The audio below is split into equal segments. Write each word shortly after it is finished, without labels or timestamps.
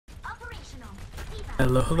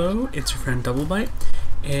Hello, hello, it's your friend Doublebyte,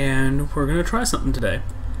 and we're gonna try something today.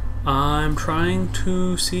 I'm trying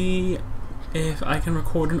to see if I can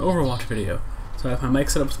record an Overwatch video. So I have my mic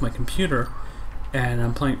set up with my computer, and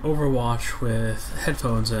I'm playing Overwatch with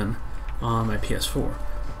headphones in on my PS4.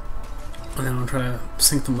 And then I'll try to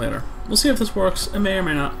sync them later. We'll see if this works. It may or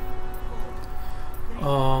may not.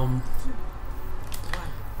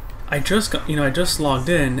 I just logged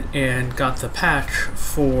in and got the patch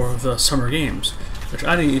for the summer games, which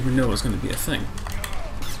I didn't even know was going to be a thing.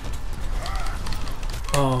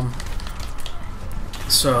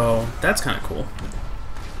 So that's kind of cool.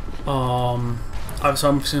 So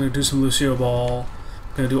I'm just going to do some Lucio Ball,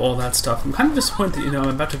 going to do all that stuff. I'm kind of disappointed that, I'm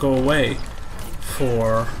about to go away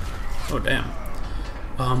for, oh damn.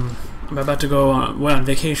 I'm about to go on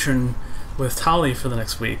vacation with Tali for the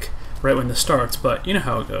next week, right when this starts, but you know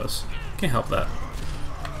how it goes. Can't help that.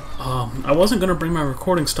 I wasn't going to bring my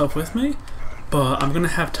recording stuff with me, but I'm going to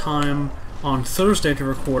have time on Thursday to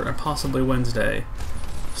record and possibly Wednesday.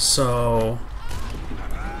 So,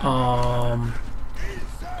 I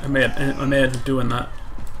may end up doing that.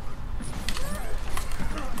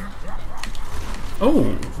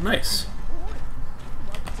 Oh, nice.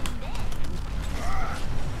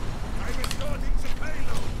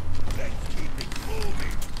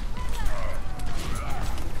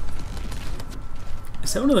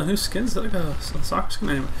 Is that one of the new skins? Is that like a soccer skin?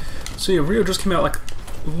 Anyway. So yeah, Rio just came out like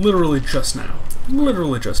literally just now.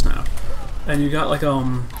 Literally just now. And you got like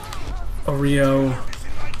a Rio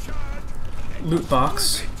loot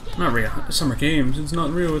box. Not Rio, Summer Games. It's not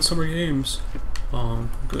Rio, it's Summer Games.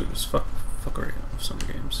 Good as fuckery of Summer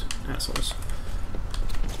Games. Assholes.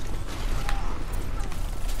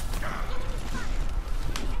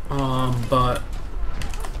 But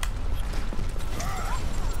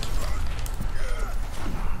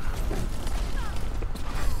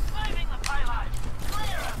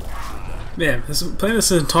yeah, playing this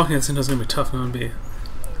and talking at the same time is going to be tough. I'm going to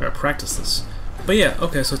gotta practice this. But yeah,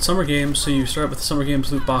 okay, so it's Summer Games, so you start with the Summer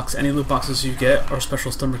Games loot box. Any loot boxes you get are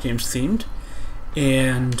special Summer Games themed.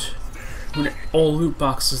 And all loot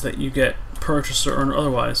boxes that you get, purchased or earned or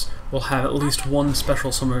otherwise, will have at least one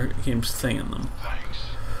special Summer Games thing in them.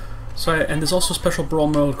 So, and there's also a special brawl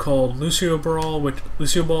mode called Lucio Ball,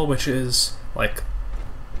 which is like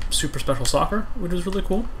super special soccer, which is really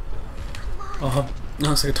cool.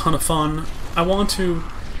 It's like a ton of fun. I want to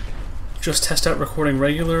just test out recording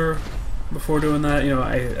regular before doing that.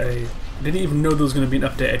 I didn't even know there was going to be an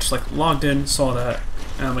update. I just like logged in, saw that,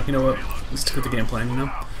 and I'm like, you know what, let's stick with the game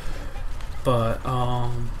plan, But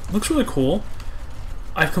looks really cool.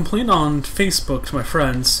 I've complained on Facebook to my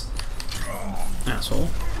friends, asshole,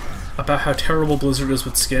 about how terrible Blizzard is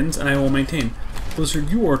with skins, and I will maintain, Blizzard,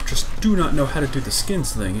 you just do not know how to do the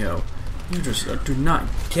skins thing, You just do not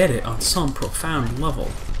get it on some profound level.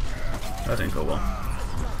 That didn't go well.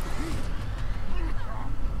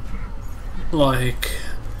 Like,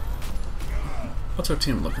 what's our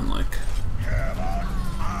team looking like?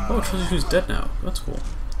 Oh, it shows you who's dead now. That's cool.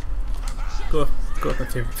 Go with my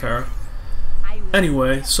favorite Farah.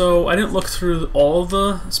 Anyway, so I didn't look through all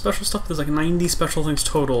the special stuff. There's like 90 special things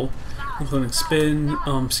total, including spin,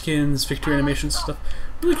 skins, victory animations, stuff.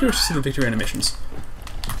 Really curious to see the victory animations.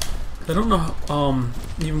 I don't know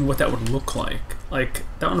even what that would look like. Like,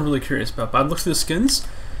 that one I'm really curious about. But I looked through the skins,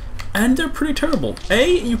 and they're pretty terrible.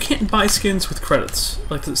 You can't buy skins with credits,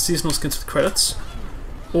 like the seasonal skins with credits,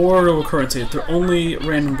 or no currency. They're only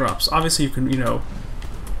random drops. Obviously, you can,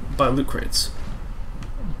 buy loot crates.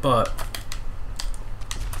 But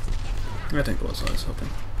I think it was what I was hoping.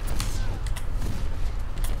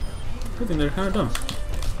 I think they're kind of dumb.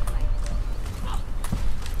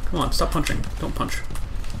 Come on, stop punching. Don't punch.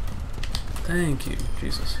 Thank you,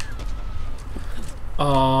 Jesus.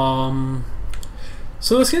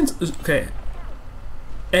 So the skins, okay.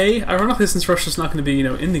 Ironically, since Russia's not going to be,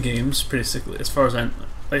 in the games, basically, as far as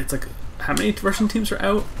it's like, how many Russian teams are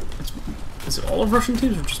out? Is it all of Russian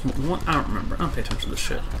teams or just one? I don't remember. I don't pay attention to this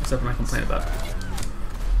shit, except when I complain about it.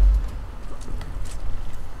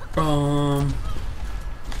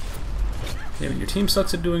 Yeah, when your team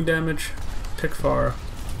sucks at doing damage, pick far.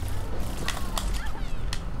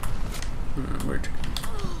 Where'd you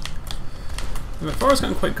go? My FAR's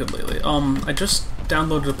gotten quite good lately. I just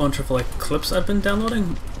downloaded a bunch of clips I've been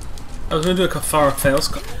downloading. I was gonna do a FAR fails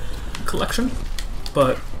collection,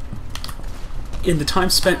 but in the time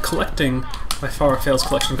spent collecting my FAR fails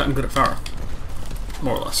collection, I've gotten good at FAR,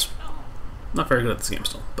 more or less. Not very good at this game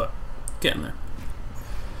still, but getting there.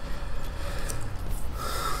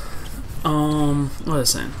 What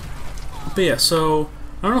was I saying? But yeah, so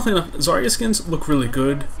I don't know if Zarya skins look really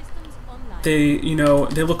good. they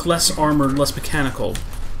look less armored, less mechanical,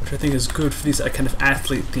 which I think is good for these kind of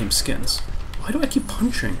athlete-themed skins. Why do I keep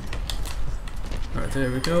punching? Alright,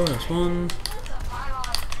 there we go, there's one.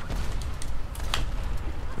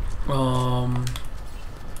 I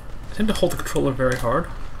tend to hold the controller very hard.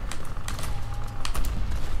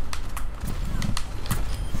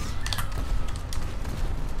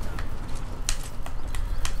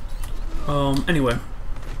 Anyway,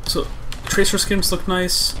 so Tracer skins look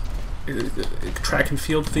nice. Track and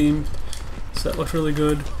field theme, so that looks really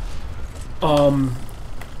good.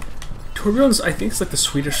 Torbjorn's, I think, it's like the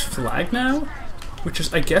Swedish flag now, which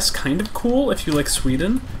is, I guess, kind of cool if you like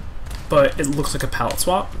Sweden, but it looks like a palette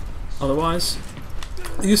swap otherwise.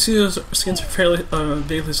 You see those skins are fairly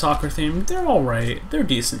vaguely soccer themed. They're alright. They're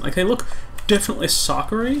decent. Like, they look definitely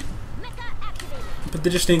soccery, but they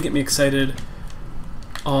just didn't get me excited.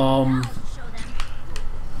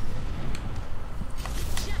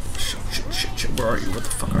 Shit, where are you? What the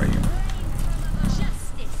fuck are you?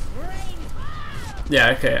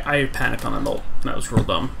 Yeah, okay, I panicked on that ult. That was real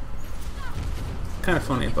dumb. Kind of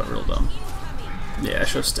funny, but real dumb. Yeah, I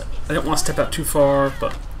should have I didn't want to step out too far,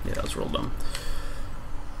 but yeah, that was real dumb.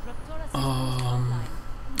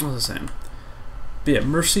 What was I saying? But yeah,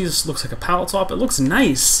 Mercy's looks like a palette swap. It looks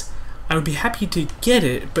nice. I would be happy to get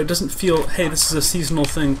it, but it doesn't feel, hey, this is a seasonal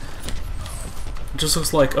thing. It just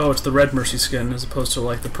looks like, oh, it's the red Mercy skin as opposed to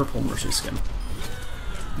like the purple Mercy skin.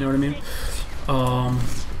 You know what I mean?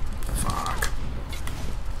 Fuck.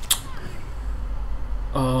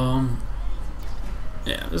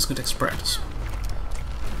 Yeah, this is gonna take some practice.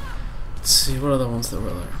 Let's see, what other ones there were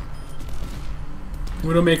there?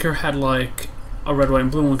 Widowmaker had like a red, white,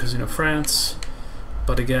 and blue one because, you know, France,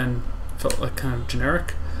 but again, felt like kind of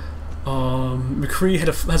generic. McCree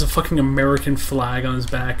has a fucking American flag on his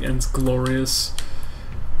back, and it's glorious.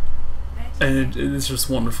 And it's just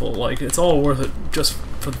wonderful. Like, it's all worth it just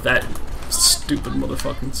for that stupid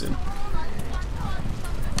motherfucking sin.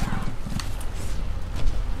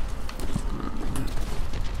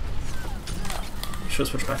 Should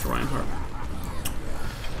switch back to Reinhardt.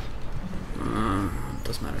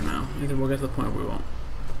 Doesn't matter now. Either we'll get to the point where we won't.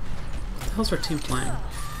 What the hell's our team playing?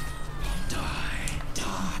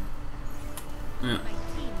 Yeah.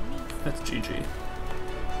 That's GG.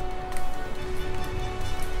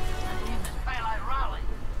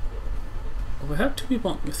 Well, we have 3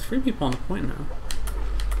 people on the point now.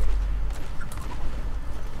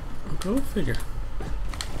 Go figure.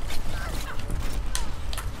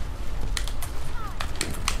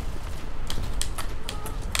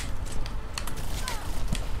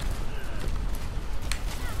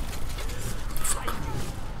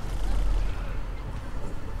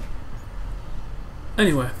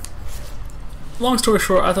 Anyway, long story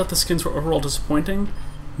short, I thought the skins were overall disappointing.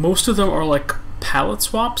 Most of them are like palette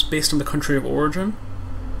swaps based on the country of origin.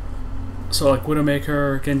 So like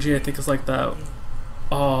Widowmaker, Genji I think is like that.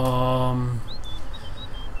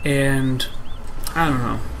 And I don't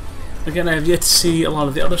know. Again, I have yet to see a lot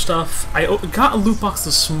of the other stuff. I got a loot box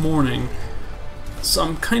this morning, so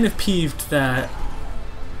I'm kind of peeved that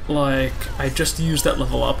like I just used that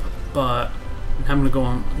level up, but I'm having to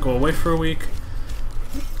go away for a week.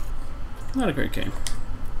 Not a great game.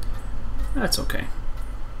 That's okay.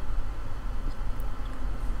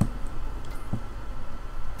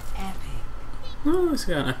 Epic. Oh, at least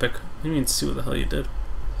I got an epic. You mean see what the hell you did.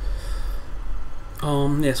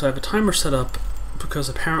 Yeah, so I have a timer set up because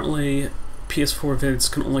apparently PS4 vids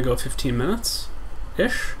can only go 15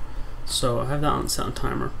 minutes-ish. So I have that set on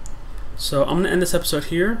timer. So I'm gonna end this episode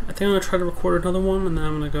here. I think I'm gonna try to record another one and then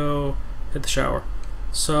I'm gonna go hit the shower.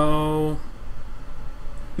 So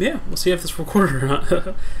yeah, we'll see if this recorded or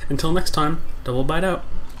not. Until next time, Doublebyte out.